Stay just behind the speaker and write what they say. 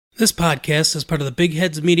This podcast is part of the Big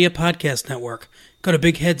Heads Media Podcast Network. Go to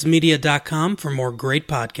bigheadsmedia.com for more great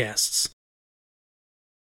podcasts.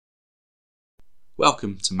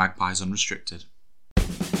 Welcome to Magpies Unrestricted.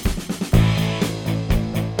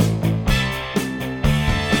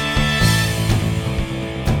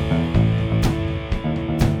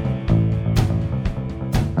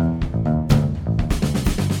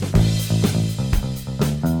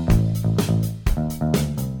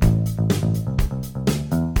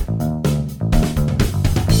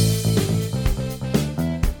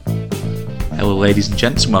 Hello ladies and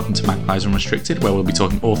gents, and welcome to Magpies Unrestricted, where we'll be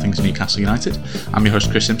talking all things Newcastle United. I'm your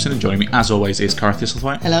host Chris Simpson, and joining me as always is Cara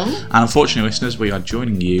Thistlethwaite. Hello. And unfortunately listeners, we are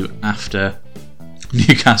joining you after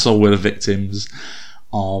Newcastle were the victims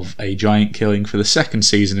of a giant killing for the second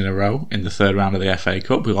season in a row in the third round of the FA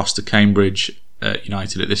Cup. We lost to Cambridge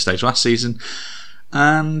United at this stage last season,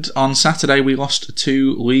 and on Saturday we lost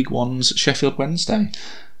to League One's Sheffield Wednesday.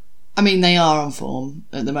 I mean, they are on form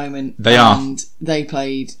at the moment. They are. And they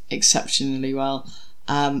played exceptionally well.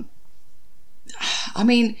 I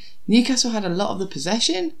mean, Newcastle had a lot of the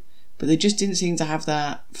possession, but they just didn't seem to have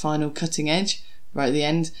that final cutting edge right at the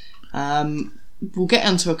end. We'll get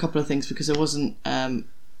onto a couple of things because there wasn't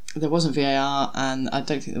VAR, and I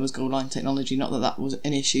don't think there was goal line technology. Not that that was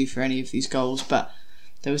an issue for any of these goals, but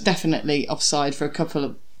there was definitely offside for a couple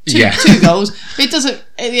of two goals. It doesn't.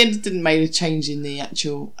 At the end, it didn't make a change in the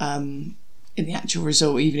actual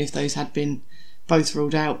result, even if those had been both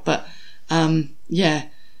ruled out. But yeah,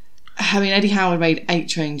 I mean, Eddie Howe made 8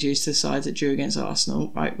 changes to the side that drew against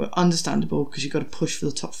Arsenal. Right, but understandable because you've got to push for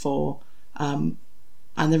the top 4, and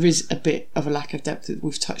there is a bit of a lack of depth that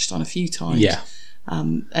we've touched on a few times. Yeah,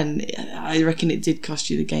 and I reckon it did cost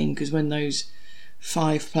you the game because when those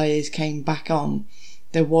 5 players came back on,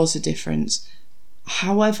 there was a difference.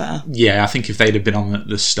 However, yeah, I think if they'd have been on at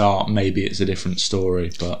the start, maybe it's a different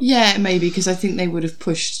story. But yeah, maybe because I think they would have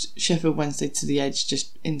pushed Sheffield Wednesday to the edge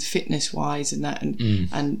just in fitness wise and that,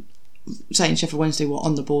 and saying Sheffield Wednesday were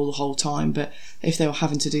on the ball the whole time, but if they were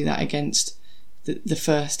having to do that against the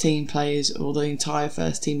first team players or the entire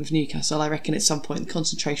first team of Newcastle, I reckon at some point the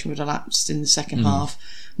concentration would have lapsed in the second half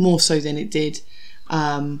more so than it did.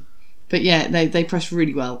 But yeah, they pressed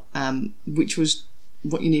really well, which was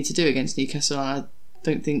what you need to do against Newcastle. I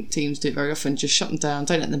don't think teams do it very often. Just shut them down,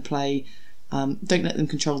 don't let them play, don't let them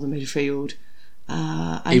control the midfield.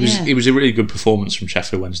 It was a really good performance from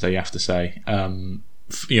Sheffield Wednesday, you have to say.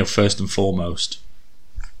 First and foremost,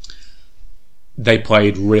 they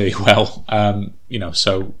played really well.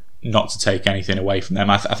 So not to take anything away from them,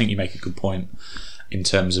 I think you make a good point in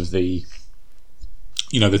terms of the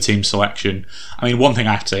team selection. I mean, one thing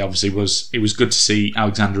I have to say obviously was it was good to see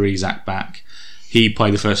Alexander Isak back. He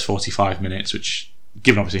played the first 45 minutes, which,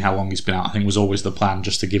 given obviously how long he's been out, I think was always the plan,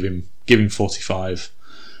 just to give him 45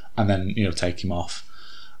 and then take him off.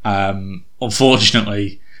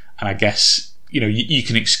 Unfortunately, and I guess you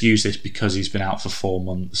can excuse this because he's been out for 4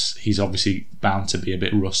 months. He's obviously bound to be a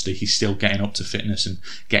bit rusty. He's still getting up to fitness and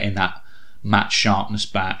getting that match sharpness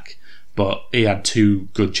back. But he had 2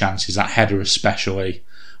 good chances, that header especially,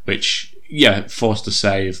 which forced a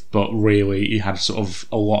save, but really he had sort of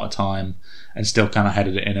a lot of time and still kind of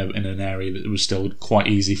headed it in an area that was still quite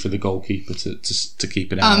easy for the goalkeeper to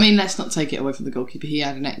keep it out. I mean, let's not take it away from the goalkeeper. He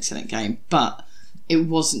had an excellent game, but it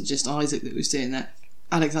wasn't just Isak that was doing that.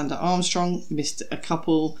 Alexander Armstrong missed a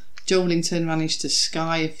couple. Joelinton managed to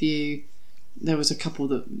sky a few. There was a couple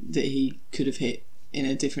that he could have hit in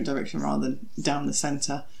a different direction rather than down the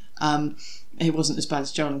centre. It wasn't as bad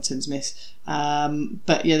as Joelinton's miss,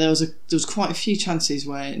 but yeah, there was quite a few chances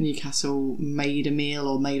where Newcastle made a meal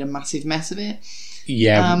or made a massive mess of it.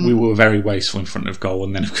 Yeah, we were very wasteful in front of goal,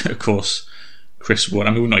 and then of course Chris Wood.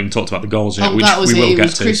 I mean, we've not even talked about the goals yet, which we will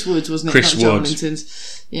get to. Chris Wood, wasn't it? Chris Wood,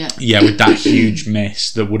 Joelinton's. Yeah, with that huge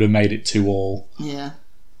miss that would have made it 2-2. Yeah.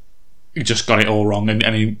 He just got it all wrong,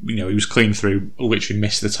 and he was clean through, literally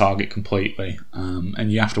missed the target completely.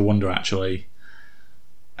 And you have to wonder, actually.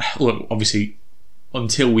 Look, obviously,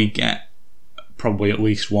 until we get probably at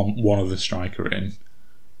least one other striker in,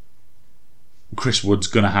 Chris Wood's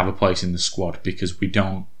going to have a place in the squad because we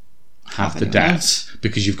don't have the depth.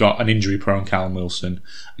 Because you've got an injury-prone Callum Wilson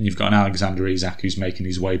and you've got an Alexander Isak who's making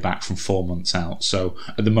his way back from 4 months out. So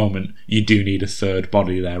at the moment, you do need a third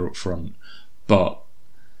body there up front. But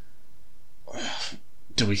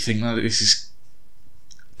do we think that this is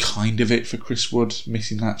kind of it for Chris Wood,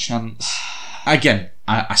 missing that chance? Again,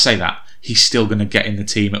 I say that he's still going to get in the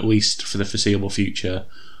team at least for the foreseeable future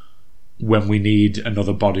when we need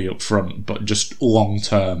another body up front, but just long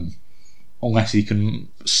term, unless he can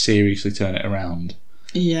seriously turn it around.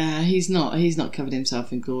 Yeah, he's not covered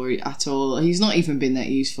himself in glory at all. He's not even been that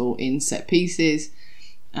useful in set pieces.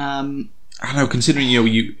 I know, considering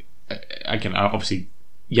you again, obviously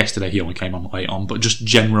yesterday he only came on late on, but just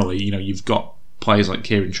generally, you've got players like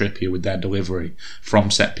Kieran Trippier with their delivery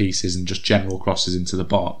from set pieces and just general crosses into the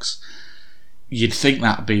box. You'd think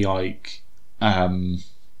that'd be like a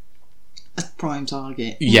prime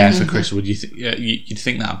target. Yeah, for Chris Wood, you'd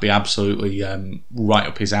think that'd be absolutely right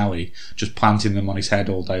up his alley, just planting them on his head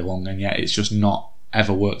all day long, and yet it's just not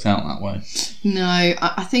ever worked out that way. No,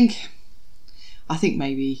 I think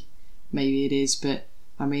maybe it is, but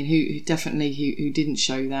I mean, who didn't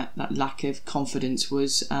show that lack of confidence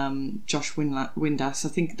was Josh Windass. I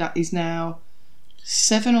think that is now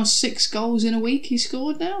 7 or 6 goals in a week he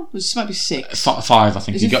scored now. This might be 6. 5, I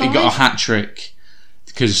think. He got a hat trick.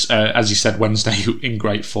 Because, as you said, Wednesday in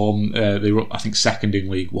great form. They were, I think, second in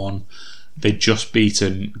League One. They'd just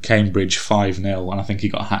beaten Cambridge 5-0, and I think he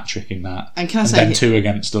got a hat trick in that. And then 2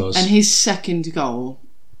 against us. And his second goal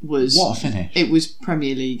was what a finish! It was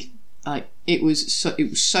Premier League. Like it was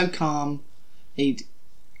so calm. He'd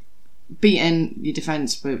beaten your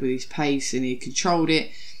defence with his pace, and he controlled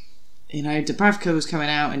it. Dubravka was coming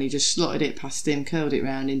out, and he just slotted it past him, curled it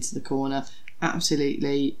round into the corner.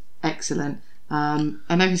 Absolutely excellent.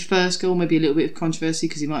 I know his first goal may be a little bit of controversy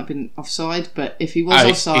because he might have been offside, but if he was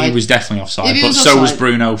offside... He was definitely offside, but so was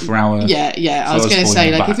Bruno for our... Yeah, I was going to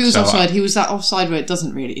say, if he was offside, he was that offside where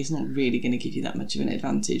it's not really going to give you that much of an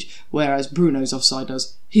advantage, whereas Bruno's offside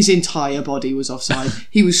does. His entire body was offside.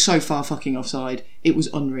 He was so far fucking offside, it was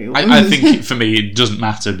unreal. I think, for me, it doesn't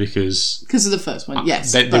matter because of the first one,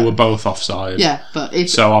 yes. They were both offside. Yeah, but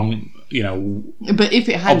if... So, But if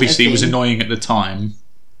it hadn't... Obviously, it was annoying at the time...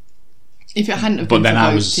 If it hadn't have been for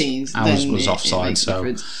both teams, ours then was offside.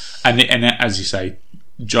 And as you say,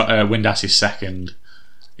 Windass's second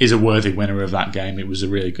is a worthy winner of that game. It was a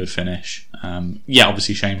really good finish.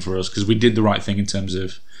 Obviously shame for us because we did the right thing in terms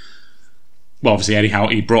of. Well, obviously Eddie Howe,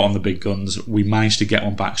 he brought on the big guns. We managed to get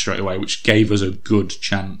one back straight away, which gave us a good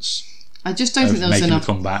chance. I just don't think there was enough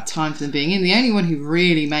time for them being in. The only one who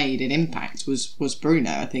really made an impact was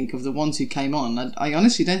Bruno, I think, of the ones who came on. I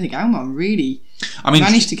honestly don't think Almiron really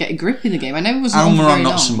managed to get a grip in the game. I know it wasn't on for very long.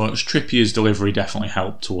 Not so much. Trippier's delivery definitely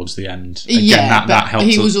helped towards the end. Again, that helped.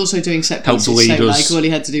 He was also doing set pieces, all he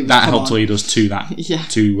had to do was that helped to lead us to that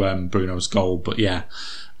to Bruno's goal. But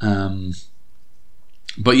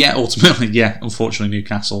ultimately, unfortunately,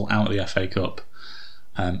 Newcastle out of the FA Cup.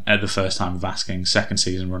 At the first time of asking, second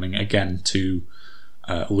season running again to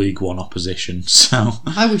League One opposition. So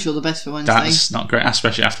I wish you all the best for Wednesday. That's not great,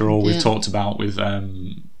 especially after all we've talked about with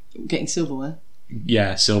getting silverware.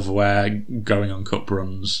 Yeah, silverware, going on cup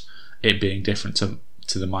runs, it being different to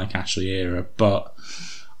the Mike Ashley era. But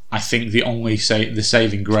I think the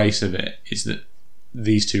saving grace of it is that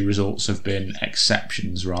these 2 results have been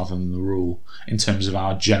exceptions rather than the rule in terms of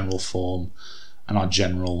our general form and our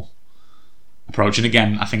general approach. And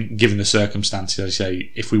again, I think given the circumstances, I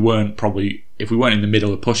say if we weren't in the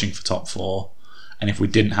middle of pushing for top 4, and if we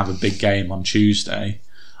didn't have a big game on Tuesday,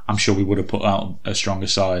 I'm sure we would have put out a stronger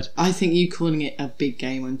side. I think you calling it a big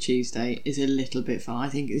game on Tuesday is a little bit far. I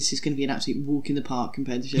think this is going to be an absolute walk in the park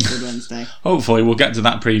compared to Sheffield Wednesday. Hopefully, we'll get to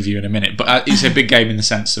that preview in a minute. But it's a big game in the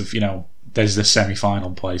sense of there's the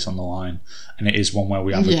semi-final place on the line, and it is one where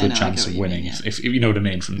we have a good chance of winning. If you know what I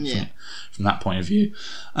mean from that point of view.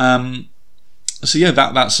 So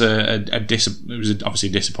that's it was obviously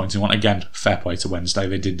a disappointing one. Again, fair play to Wednesday;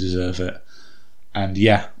 they did deserve it. And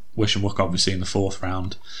wish them luck obviously in the 4th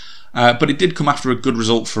round. But it did come after a good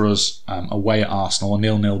result for us away at Arsenal, a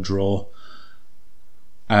 0-0 draw.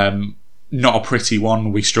 Not a pretty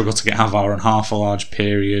one. We struggled to get Havar on half a large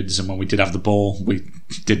periods, and when we did have the ball, we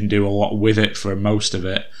didn't do a lot with it for most of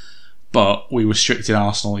it. But we restricted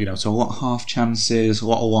Arsenal, to a lot of half chances, a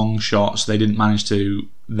lot of long shots. They didn't manage to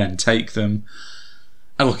then take them.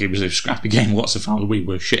 And look, it was a scrappy game. Lots of fouls. We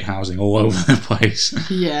were shithousing all over the place.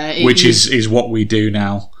 Yeah, which is what we do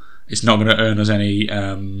now. It's not going to earn us any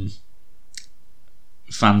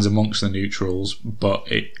fans amongst the neutrals, but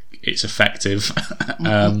it's effective.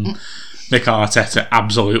 Mikel Arteta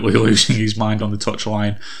absolutely losing his mind on the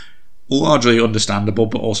touchline. Largely understandable,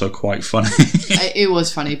 but also quite funny. It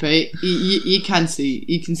was funny, but you can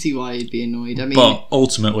see why he'd be annoyed. I mean, but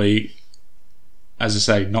ultimately, as I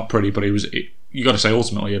say, not pretty, but you got to say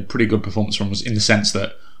ultimately a pretty good performance from us in the sense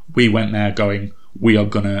that we went there going, we are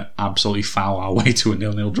going to absolutely foul our way to a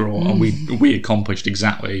 0-0 draw, and we accomplished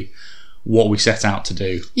exactly what we set out to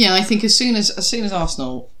do. Yeah, I think as soon as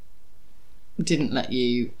Arsenal didn't let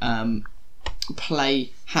you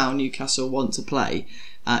play how Newcastle want to play,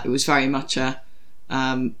 it was very much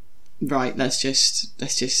right, let's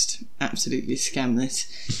just absolutely scam this,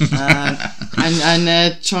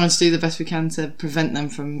 and try and do the best we can to prevent them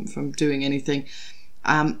from doing anything.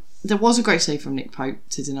 There was a great save from Nick Pope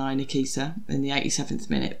to deny Nikita in the 87th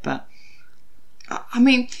minute, but I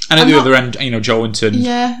mean, and at the other end, Joe Winton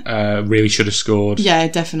really should have scored. Yeah,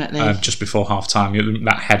 definitely. Just before half time,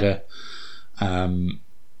 that header, and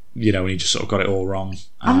he just sort of got it all wrong.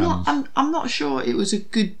 I'm not sure it was a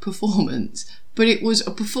good performance, but it was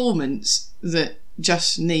a performance that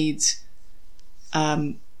just needs.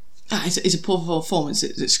 It's a poor performance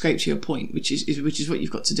that scrapes you a point, which is what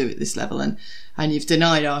you've got to do at this level, and you've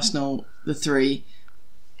denied Arsenal the 3.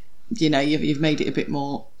 You've made it a bit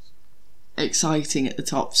more exciting at the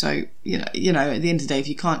top. So at the end of the day, if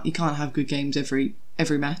you can't have good games every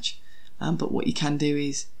match, but what you can do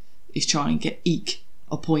is try and eke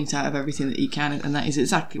a point out of everything that you can, and that is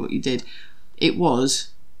exactly what you did. It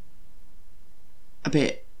was a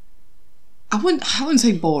bit, I wouldn't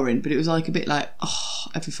say boring, but it was like a bit like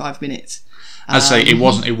every 5 minutes. I'd say it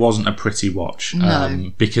wasn't a pretty watch,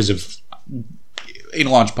 because of, in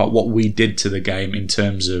large part, what we did to the game in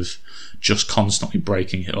terms of just constantly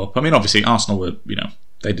breaking it up. I mean, obviously Arsenal were,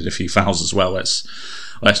 they did a few fouls as well. Let's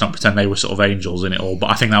not pretend they were sort of angels in it all.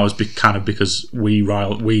 But I think that was kind of because we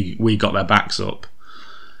got their backs up.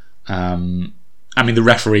 I mean, the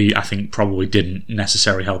referee, I think, probably didn't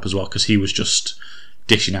necessarily help as well, because he was just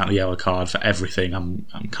dishing out the yellow card for everything. I'm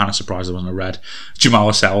kind of surprised there wasn't a red. Jamal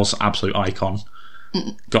Lascelles, absolute icon,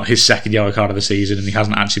 got his second yellow card of the season, and he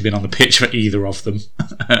hasn't actually been on the pitch for either of them.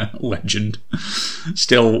 Legend.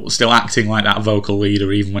 Still acting like that vocal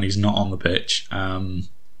leader even when he's not on the pitch.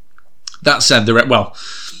 That said,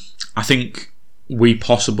 I think we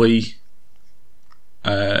possibly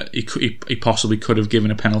he possibly could have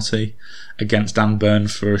given a penalty against Dan Burn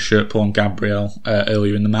for a shirt pull on Gabriel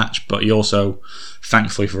earlier in the match, but he also,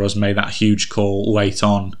 thankfully for us, made that huge call late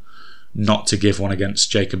on not to give one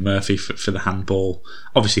against Jacob Murphy for the handball.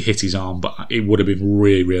 Obviously hit his arm, but it would have been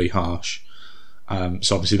really, really harsh.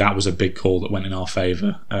 So obviously that was a big call that went in our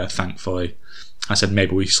favour, thankfully. I said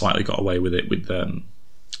maybe we slightly got away with it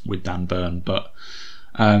with Dan Burn, but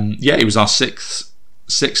it was our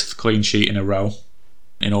sixth clean sheet in a row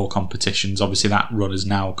in all competitions. Obviously that run has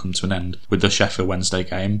now come to an end with the Sheffield Wednesday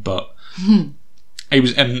game, but it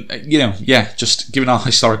was, and just given our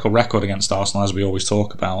historical record against Arsenal, as we always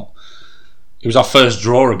talk about, it was our first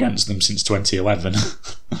draw against them since 2011.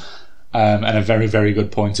 And a very, very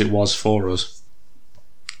good point it was for us.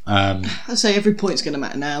 I'd say every point's going to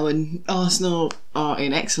matter now, and Arsenal are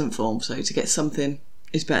in excellent form, so to get something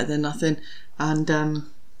is better than nothing. And I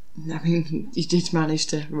mean, you did manage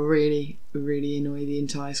to really, really annoy the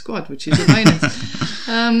entire squad, which is a bonus.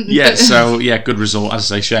 Good result.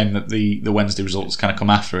 As I say, shame that the Wednesday results kind of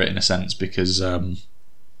come after it in a sense, because obviously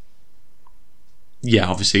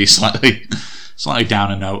slightly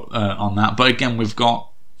down a note on that. But again, we've got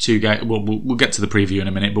 2 games. We'll get to the preview in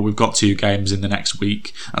a minute, but we've got 2 games in the next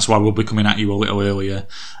week. That's why we'll be coming at you a little earlier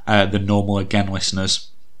than normal again, listeners,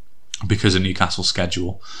 because of Newcastle's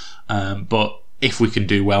schedule. But if we can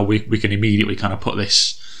do well, we can immediately kind of put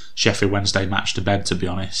this Sheffield Wednesday match to bed, to be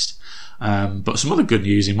honest. But some other good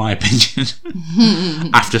news, in my opinion,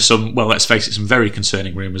 after some, let's face it, some very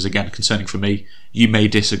concerning rumours, again, concerning for me. You may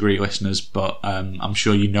disagree, listeners, but I'm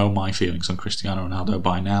sure you know my feelings on Cristiano Ronaldo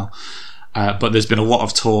by now. But there's been a lot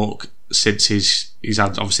of talk since he's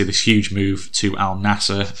had, obviously, this huge move to Al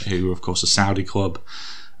Nassr, who, of course, a Saudi club.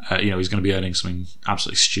 He's going to be earning something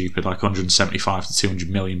absolutely stupid, like 175 to 200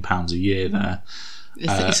 million pounds a year there.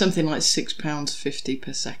 It's something like £6.50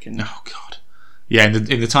 per second. Oh God! Yeah,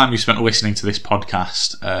 in the time you spent listening to this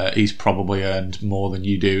podcast, he's probably earned more than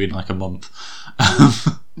you do in like a month,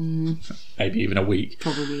 maybe even a week.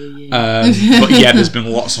 Probably a year. But yeah, there's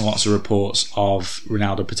been lots and lots of reports of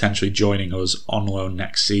Ronaldo potentially joining us on loan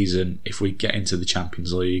next season if we get into the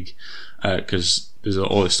Champions League, because there's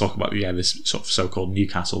all this talk about this sort of so-called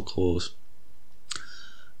Newcastle clause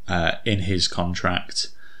in his contract,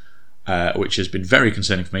 which has been very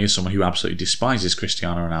concerning for me as someone who absolutely despises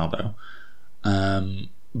Cristiano Ronaldo.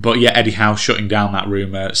 But yeah, Eddie Howe shutting down that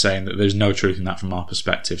rumour, saying that there's no truth in that from our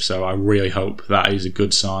perspective. So I really hope that is a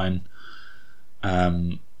good sign,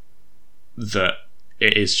 that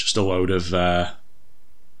it is just a load of. But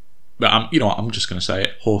I'm just going to say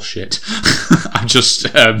it, horse shit. I'm just,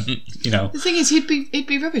 The thing is, he'd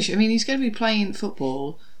be rubbish. I mean, he's going to be playing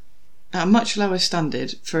football at a much lower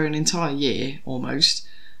standard for an entire year, almost.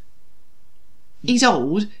 He's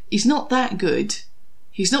old. He's not that good.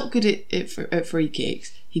 He's not good at free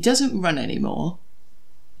kicks. He doesn't run anymore.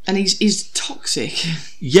 And he's toxic.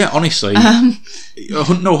 Yeah, honestly. No,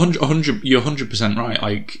 100%, you're 100% right.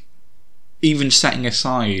 Like, even setting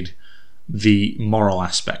aside the moral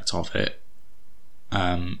aspect of it,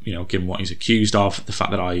 given what he's accused of, the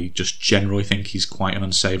fact that I just generally think he's quite an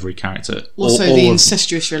unsavoury character. Also, the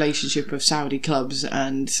incestuous relationship of Saudi clubs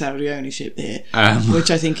and Saudi ownership here, which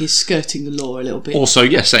I think is skirting the law a little bit. Also,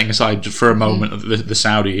 setting aside for a moment the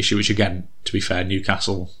Saudi issue, which again, to be fair,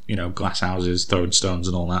 Newcastle, glass houses, throwing stones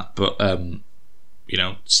and all that, but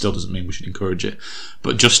still doesn't mean we should encourage it.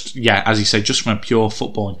 But just, as you say, just from a pure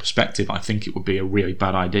footballing perspective, I think it would be a really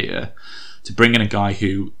bad idea to bring in a guy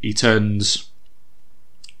who he turns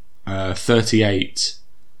 38.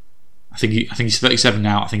 I think he's 37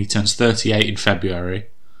 now. I think he turns 38 in February.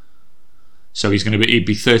 So he'd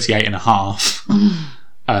be 38 and a half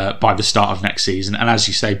by the start of next season. And as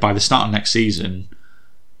you say, by the start of next season,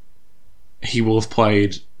 he will have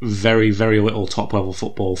played very, very little top-level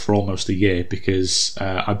football for almost a year, because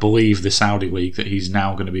I believe the Saudi league that he's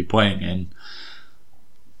now going to be playing in,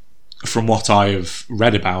 from what I've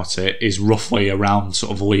read about it, is roughly around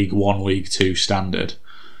sort of League 1, League 2 standard.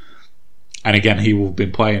 And again, he will have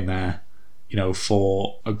been playing there,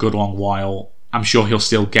 for a good long while. I'm sure he'll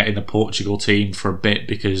still get in the Portugal team for a bit,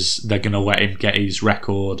 because they're going to let him get his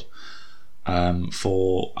record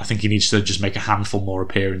I think he needs to just make a handful more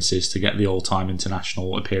appearances to get the all-time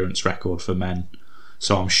international appearance record for men.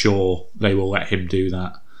 So I'm sure they will let him do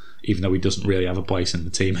that, even though he doesn't really have a place in the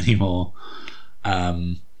team anymore.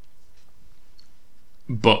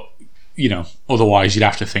 But otherwise you'd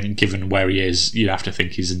have to think, given where he is, you'd have to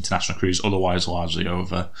think his international career is otherwise largely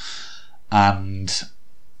over. And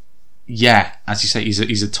as you say,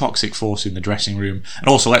 he's a toxic force in the dressing room. And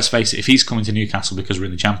also, let's face it, if he's coming to Newcastle because we're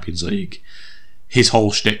in the Champions League, his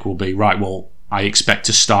whole shtick will be, right, well, I expect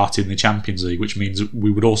to start in the Champions League, which means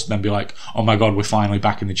we would also then be like, oh my God, we're finally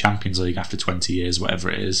back in the Champions League after 20 years,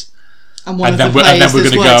 whatever it is. And one of the players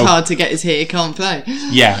that's worked hard to get us here can't play.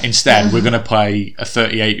 Yeah, instead, we're going to play a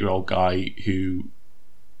 38-year-old guy who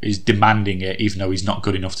is demanding it, even though he's not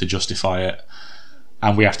good enough to justify it.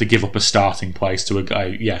 And we have to give up a starting place to a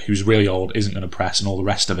guy, who's really old, isn't going to press, and all the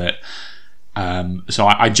rest of it. So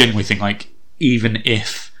I genuinely think, even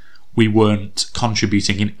if we weren't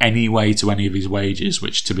contributing in any way to any of his wages,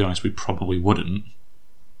 which, to be honest, we probably wouldn't,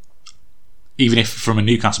 even if, from a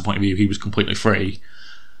Newcastle point of view, he was completely free,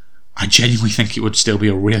 I genuinely think it would still be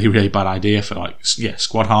a really, really bad idea for,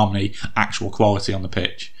 squad harmony, actual quality on the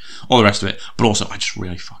pitch, all the rest of it. But also, I just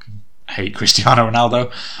really fucking hate Cristiano Ronaldo,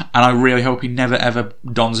 and I really hope he never ever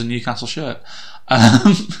dons a Newcastle shirt,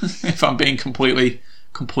 if I'm being completely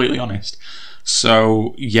honest.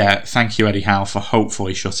 So thank you, Eddie Howe, for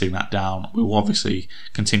hopefully shutting that down. We'll obviously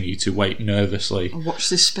continue to wait nervously, I'll watch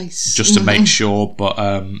this space just to make sure, but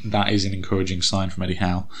that is an encouraging sign from Eddie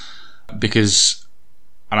Howe, because,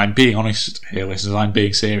 and I'm being honest here, listeners, I'm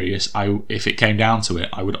being serious, if it came down to it,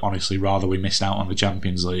 I would honestly rather we missed out on the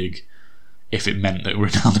Champions League if it meant that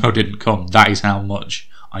Ronaldo didn't come. That is how much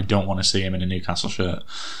I don't want to see him in a Newcastle shirt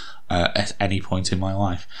at any point in my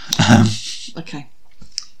life. Okay.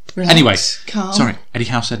 Relax, anyway, calm. Sorry, Eddie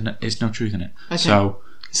Howe said there's no truth in it. Okay. So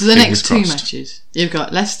the next two matches, you've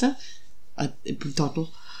got Leicester,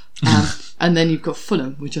 Doddle, and then you've got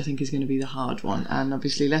Fulham, which I think is going to be the hard one. And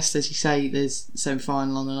obviously Leicester, as you say, there's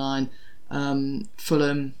semi-final on the line.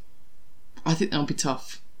 Fulham, I think that'll be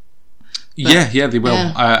tough. But, they will.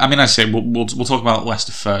 Yeah. I say we'll talk about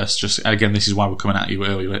Leicester first. Just again, this is why we're coming at you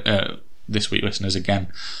early this week, listeners. Again,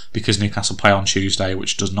 because Newcastle play on Tuesday,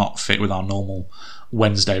 which does not fit with our normal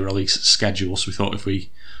Wednesday release schedule. So we thought if we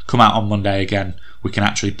come out on Monday again, we can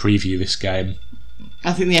actually preview this game.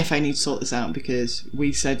 I think the FA need to sort this out, because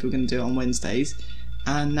we said we're going to do it on Wednesdays,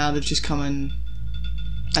 and now they've just come and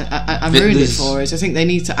ruined it for us. I think they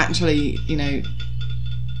need to actually,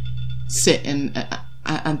 sit and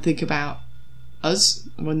think about us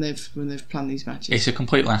when they've planned these matches. It's a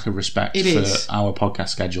complete lack of respect for our podcast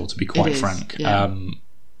schedule, to be quite frank. Yeah.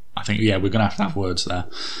 I think we're going to have words there.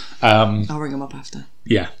 I'll ring them up after.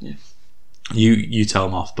 Yeah. You tell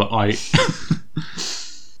them off, but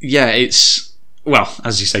it's, well,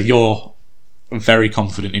 as you say, you're very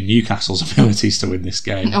confident in Newcastle's abilities to win this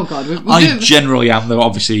game. Oh God, I generally am, though.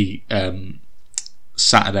 Obviously,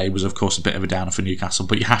 Saturday was, of course, a bit of a downer for Newcastle,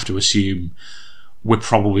 but you have to assume we're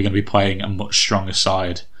probably going to be playing a much stronger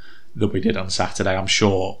side than we did on Saturday. I'm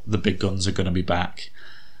sure the big guns are going to be back.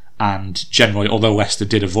 And generally, although Leicester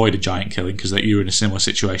did avoid a giant killing, because you were in a similar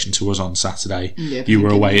situation to us on Saturday, you were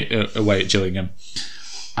away at Gillingham.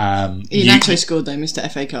 Iheanacho scored though, Mr.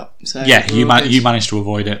 FA Cup. So you managed to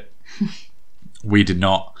avoid it. We did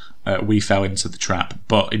not. We fell into the trap.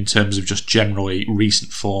 But in terms of just generally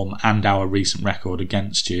recent form and our recent record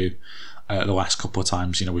against you, the last couple of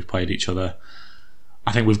times we've played each other,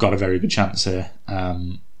 I think we've got a very good chance here.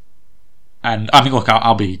 And I mean, look,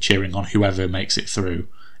 I'll be cheering on whoever makes it through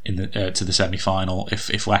in the to the semi-final.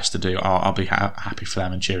 If Leicester do, I'll be happy for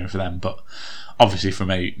them and cheering for them. But obviously, from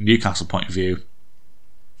a Newcastle point of view,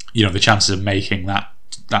 you know, the chances of making that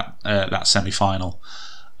semi-final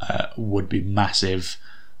would be massive,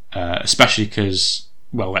 especially because,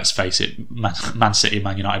 well, let's face it, Man City and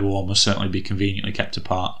Man United will almost certainly be conveniently kept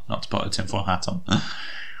apart. Not to put a tinfoil hat on,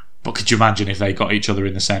 but could you imagine if they got each other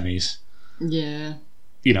in the semis? Yeah.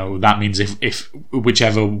 You know, that means if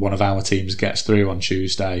whichever one of our teams gets through on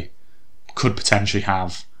Tuesday could potentially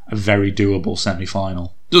have a very doable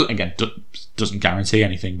semi-final. Again, doesn't guarantee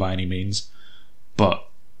anything by any means, but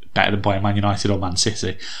better than playing Man United or Man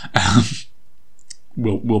City.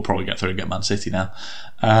 We'll probably get through and get Man City now.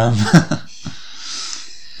 But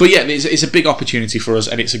yeah, it's a big opportunity for us,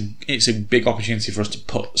 and it's a big opportunity for us to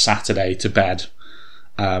put Saturday to bed.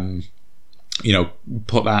 You know,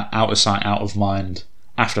 put that out of sight, out of mind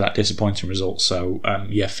after that disappointing result. So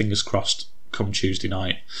yeah, fingers crossed. Come Tuesday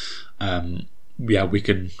night, yeah, we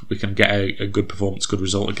can get a good performance, good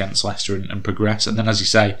result against Leicester and progress. And then, as you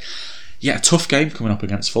say, yeah, a tough game coming up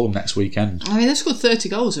against Fulham next weekend. I mean, they've scored 30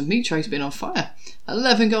 goals and Mitro's been on fire.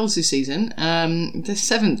 11 goals this season. They're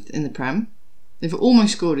 7th in the Prem. They've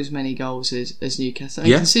almost scored as many goals as Newcastle. I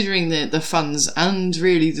mean, considering the funds and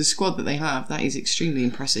really the squad that they have, that is extremely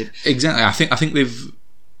impressive. Exactly.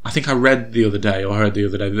 I think I read the other day, or heard the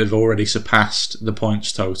other day, that they've already surpassed the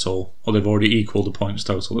points total, or they've already equalled the points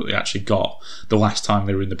total that they actually got the last time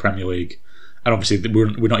they were in the Premier League. And obviously,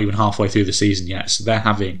 we're not even halfway through the season yet, so they're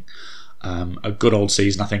having a good old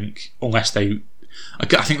season. I think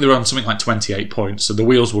they're on something like 28 points, so the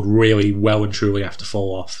wheels would really well and truly have to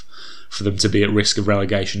fall off for them to be at risk of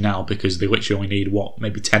relegation now, because they literally only need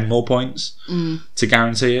maybe 10 more points to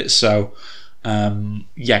guarantee it. So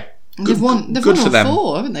yeah, they've won all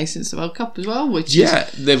 4, haven't they, since the World Cup as well?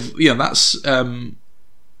 That's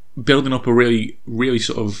building up a really, really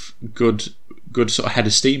sort of good sort of head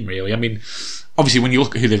of steam, really. I mean, obviously, when you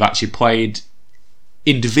look at who they've actually played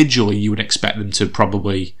individually, you would expect them to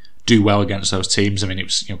probably do well against those teams. I mean, it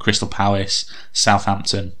was Crystal Palace,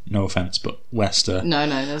 Southampton, no offence, but Leicester. No,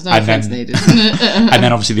 there's no offence needed. And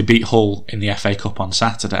then obviously they beat Hull in the FA Cup on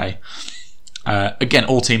Saturday. Again,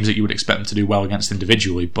 all teams that you would expect them to do well against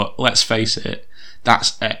individually, but let's face it,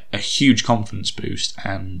 that's a huge confidence boost,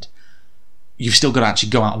 and you've still got to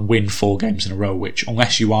actually go out and win 4 games in a row, which,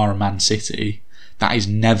 unless you are a Man City, that is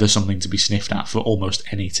never something to be sniffed at for almost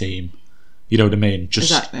any team. You know what I mean?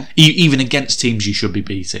 Just exactly. Even against teams you should be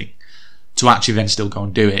beating, to actually then still go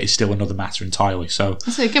and do it is still another matter entirely. So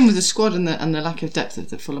I say, again, with the squad and the lack of depth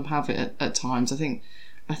that Fulham have at times, I think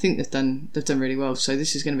they've done really well. So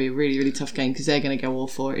this is going to be a really, really tough game, because they're going to go all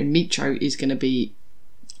for it, and Mitro is going to be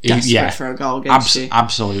desperate for a goal against you.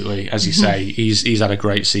 Absolutely, as you say, he's had a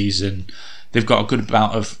great season. They've got a good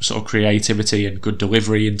amount of sort of creativity and good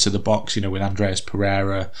delivery into the box, with Andreas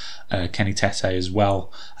Pereira, Kenny Tete as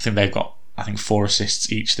well. I think they've got 4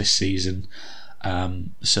 assists each this season.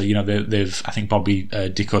 So they've I think Bobby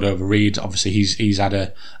De Cordova-Reid, obviously he's had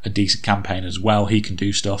a decent campaign as well. He can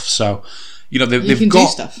do stuff. So they've got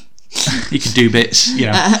stuff. He can do bits,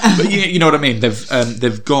 but you know what I mean.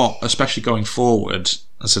 They've got, especially going forward.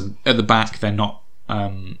 So at the back they're not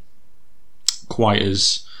quite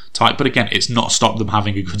as tight, but again, it's not stopped them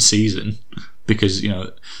having a good season, because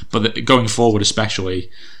but going forward especially,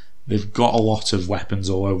 they've got a lot of weapons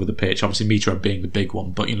all over the pitch. Obviously, Mitro being the big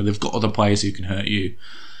one, but they've got other players who can hurt you.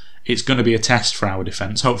 It's going to be a test for our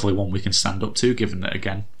defence. Hopefully, one we can stand up to. Given that,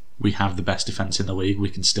 again, we have the best defence in the league, we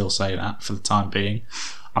can still say that for the time being.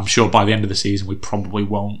 I'm sure by the end of the season, we probably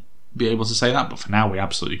won't be able to say that, but for now, we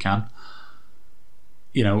absolutely can.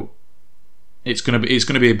 It's going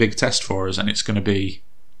to be a big test for us, and it's going to be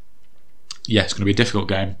a difficult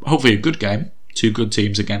game. Hopefully, a good game. 2 good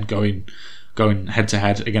teams again going head to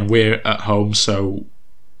head. Again, we're at home, so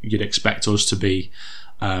you'd expect us to be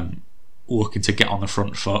looking to get on the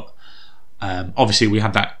front foot. Obviously, we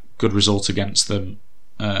had that good result against them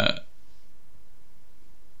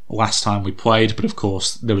last time we played, but of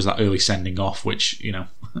course there was that early sending off, which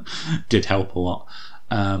did help a lot.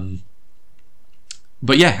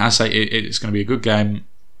 But yeah, I say it's going to be a good game,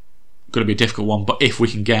 going to be a difficult one. But if we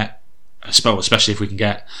can get, especially if we can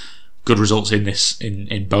get good results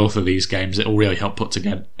in both of these games, it will really help put to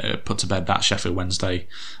bed that Sheffield Wednesday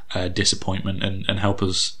disappointment and help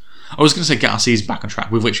us. I was going to say get our season back on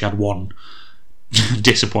track. We've literally had one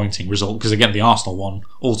disappointing result, because again the Arsenal one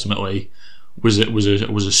ultimately was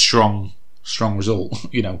a strong strong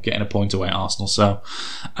result, getting a point away at Arsenal. So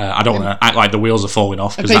I don't want to act like the wheels are falling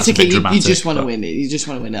off, because that's a bit dramatic. You just want to win it. You just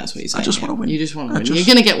want to win. That's what you're saying. I just want to win. You just want to win. You're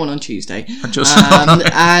going to get one on Tuesday,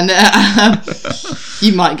 and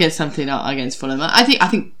you might get something against Fulham. I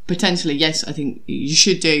think potentially yes. I think you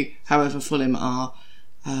should do. However, Fulham are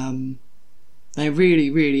they're really,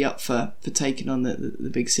 really up for taking on the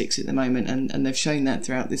big six at the moment, and they've shown that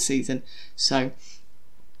throughout this season. So,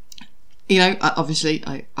 obviously,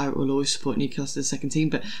 I will always support Newcastle, the second team,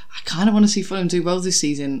 but I kind of want to see Fulham do well this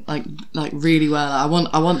season, like really well.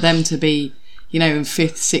 I want them to be, in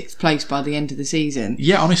 5th, 6th place by the end of the season.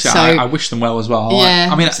 Yeah, honestly, so, I wish them well as well. Yeah,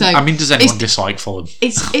 I mean, does anyone dislike Fulham?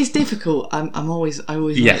 It's difficult. I always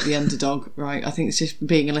like the underdog, right? I think it's just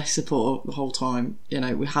being a less supporter the whole time.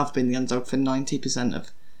 We have been the underdog for 90%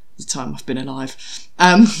 of the time I've been alive.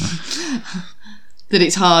 That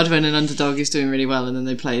it's hard when an underdog is doing really well and then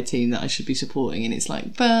they play a team that I should be supporting, and it's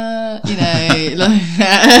like, but I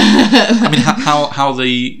mean, how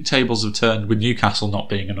the tables have turned with Newcastle not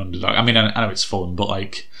being an underdog. I mean, I know it's fun, but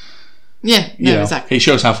exactly. It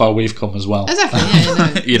shows how far we've come as well. Exactly.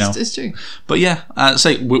 Yeah, it's true. But yeah,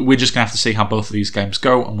 we're just gonna have to see how both of these games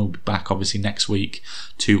go, and we'll be back obviously next week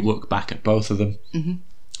to look back at both of them. Mm-hmm.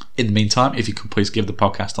 In the meantime, if you could please give the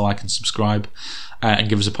podcast a like and subscribe, and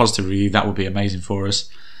give us a positive review, that would be amazing for us.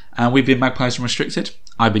 And we've been Magpies Unrestricted.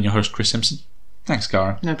 I've been your host, Chris Simpson. Thanks,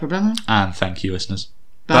 Cara. No problem. And thank you, listeners.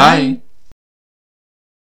 Bye.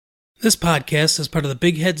 This podcast is part of the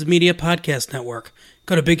Big Heads Media Podcast Network.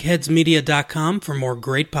 Go to bigheadsmedia.com for more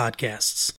great podcasts.